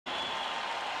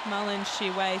Mullen,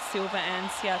 Shiwei, Silva and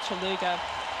Siachaluga.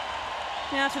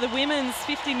 Now to the women's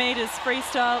 50 metres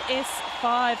freestyle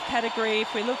S5 category.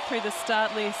 If we look through the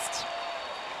start list,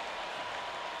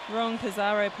 RUNG,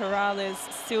 PEZARO, PERALES,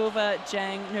 SILVA,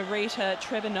 ZHANG, NARITA,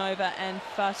 TREBINOVA and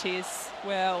FATIS.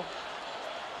 Well,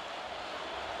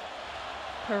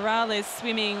 PERALES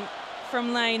swimming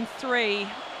from lane 3.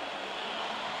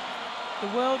 The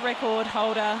world record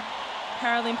holder,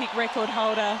 Paralympic record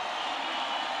holder,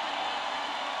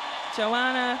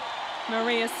 Joana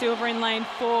Maria Silva in lane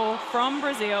 4 from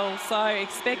Brazil. So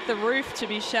expect the roof to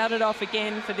be shouted off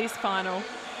again for this final.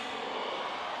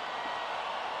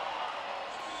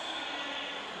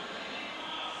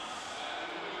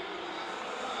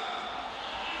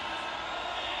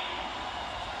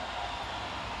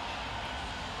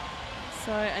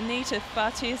 So Anita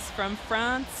Fatis from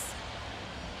France,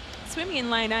 swimming in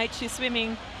lane 8. She's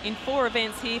swimming in 4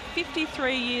 events here,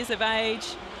 53 years of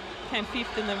age, came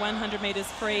 5th in the 100 metres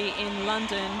free in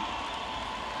London.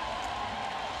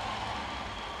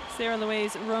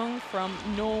 Louise RUNG from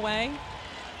Norway,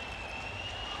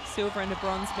 silver and a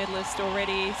bronze medalist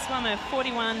already, swam a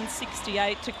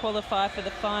 41.68 to qualify for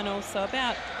the final, so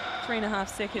about 3.5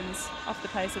 seconds off the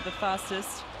pace of the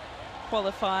fastest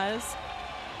qualifiers.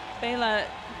 Bela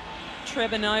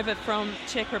TREBINOVA from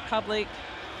Czech Republic,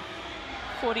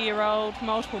 40-year-old,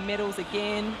 multiple medals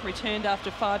again, returned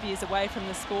after 5 years away from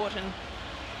the sport, and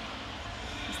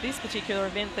it's this particular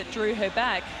event that drew her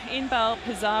back. Inbal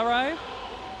PEZARO,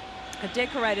 a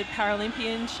decorated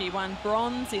Paralympian. She won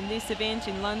bronze in this event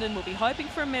in London, will be hoping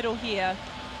for a medal here.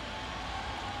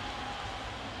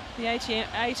 The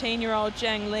 18-year-old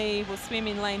ZHANG Li will swim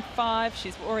in lane 5.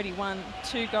 She's already won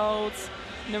 2 golds.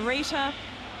 NARITA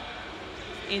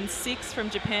in 6 from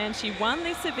Japan. She won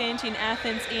this event in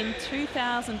Athens in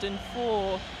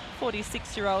 2004.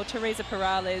 46-year-old Teresa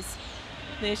PERALES.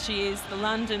 There she is, the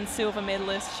London silver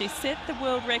medalist. She set the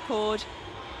world record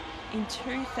in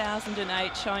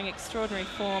 2008, showing extraordinary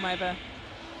form over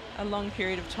a long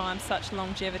period of time, such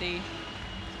longevity.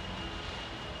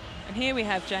 And here we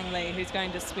have ZHANG Li, who's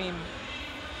going to swim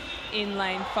in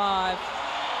lane 5.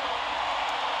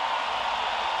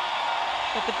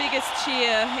 But the biggest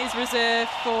cheer is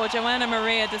reserved for Joana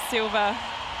Maria da Silva.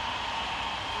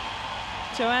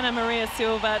 Joana Maria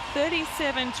Silva,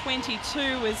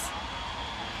 37.22 was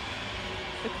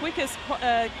the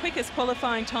quickest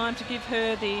qualifying time to give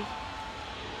her the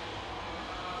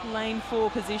lane 4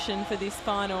 position for this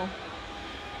final.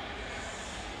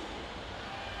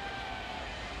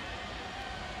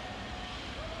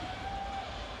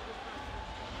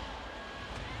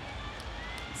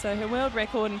 So her world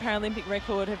record and Paralympic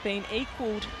record have been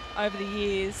equalled over the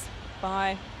years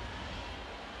by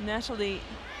Natalie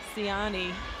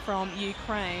Ziani from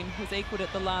Ukraine, who was equalled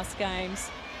at the last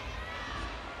games.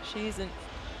 She isn't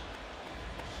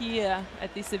here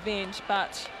at this event,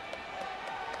 but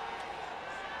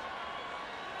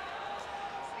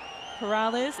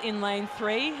PERALES in lane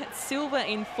 3, Silva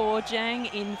in 4,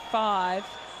 ZHANG in 5.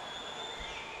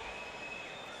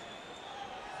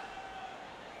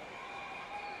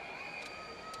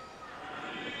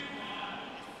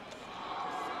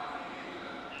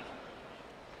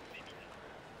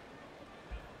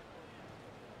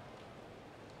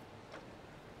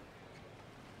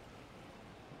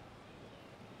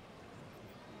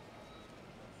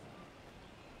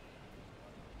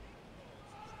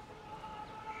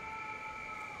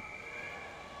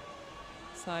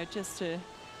 So just a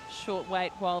short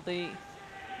wait while the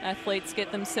athletes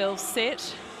get themselves set.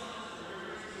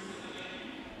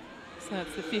 So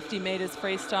it's the 50 metres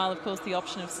freestyle, of course, the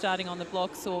option of starting on the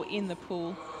blocks or in the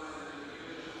pool.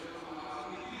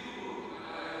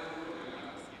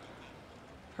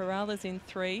 PERALES in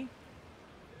 3,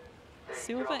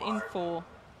 Silva in 4,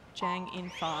 ZHANG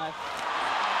in 5.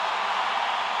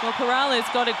 Well, PERALES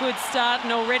got a good start, and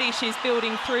already she's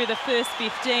building through the first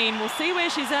 15. We'll see where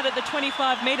she's at the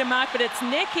 25-metre mark, but it's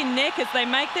neck in neck as they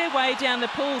make their way down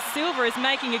the pool. Silva is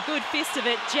making a good fist of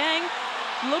it. ZHANG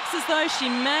looks as though she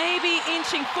may be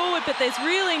inching forward, but there's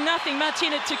really nothing much in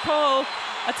it to call.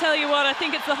 I tell you what, I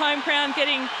think it's the home crowd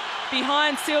getting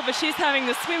behind Silva. She's having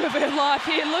the swim of her life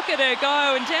here. Look at her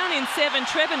go. And down in 7,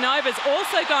 TREBINOVA's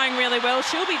also going really well.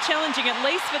 She'll be challenging at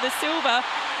least for the silver.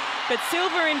 But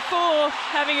Silva in 4,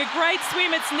 having a great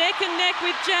swim. It's neck and neck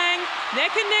with ZHANG.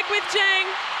 Neck and neck with ZHANG.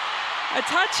 A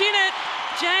touch in it.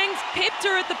 ZHANG's pipped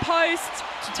her at the post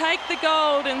to take the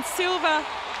gold, and Silva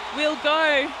will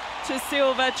go to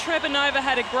silver. TREBINOVA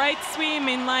had a great swim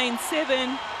in lane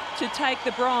 7 to take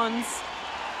the bronze.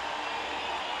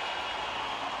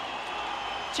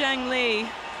 ZHANG Li.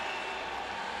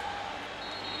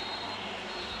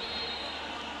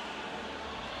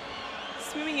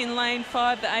 Swimming in lane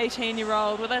 5, the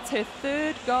 18-year-old. Well, that's her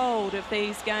 3rd gold of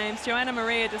these games. Joana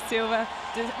Maria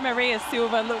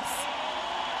Silva looks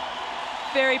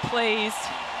very pleased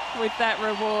with that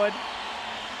reward.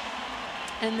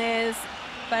 And there's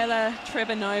Bela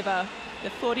TREBINOVA, the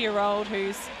 40-year-old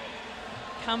who's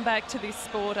come back to this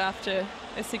sport after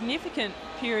a significant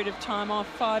period of time off,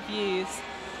 5 years.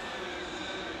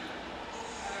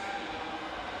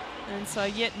 And so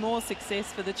yet more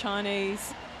success for the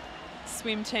Chinese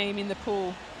swim team in the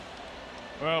pool.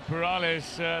 Well,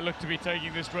 Perales looked to be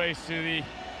taking this race to the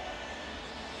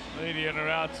lady on her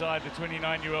outside, the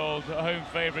 29-year-old home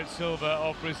favourite SILVA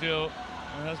of Brazil.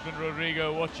 Her husband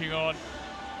Rodrigo watching on.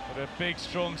 But a big,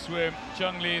 strong swim.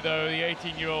 ZHANG Li, though, the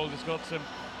 18-year-old, has got some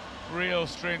real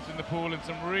strength in the pool and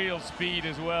some real speed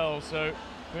as well. So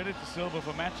credit to SILVA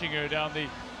for matching her down the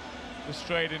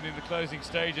straight and in the closing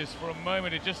stages. For a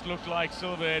moment, it just looked like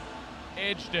SILVA had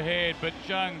edged ahead, but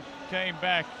ZHANG came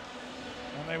back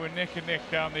and they were neck and neck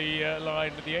down the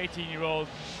line. But the 18-year-old,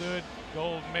 3rd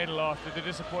gold medal after the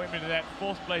disappointment of that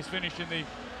 4th place finish in the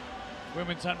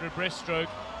women's 100 breaststroke.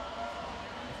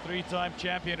 3-time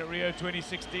champion at Rio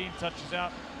 2016 touches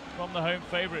out from the home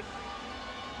favourite.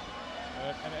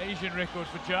 An Asian record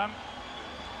for ZHANG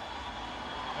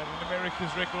and an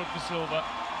America's record for SILVA.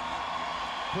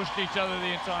 Pushed each other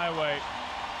the entire way.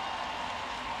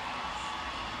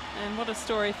 And what a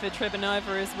story for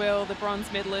TREBINOVA as well, the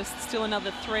bronze medalist. Still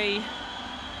another 3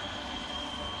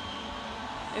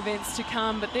 events to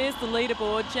come, but there's the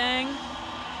leaderboard. ZHANG,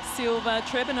 SILVA,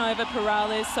 TREBINOVA,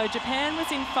 Perales. So Japan was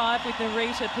in 5 with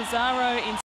NARITA, PEZARO in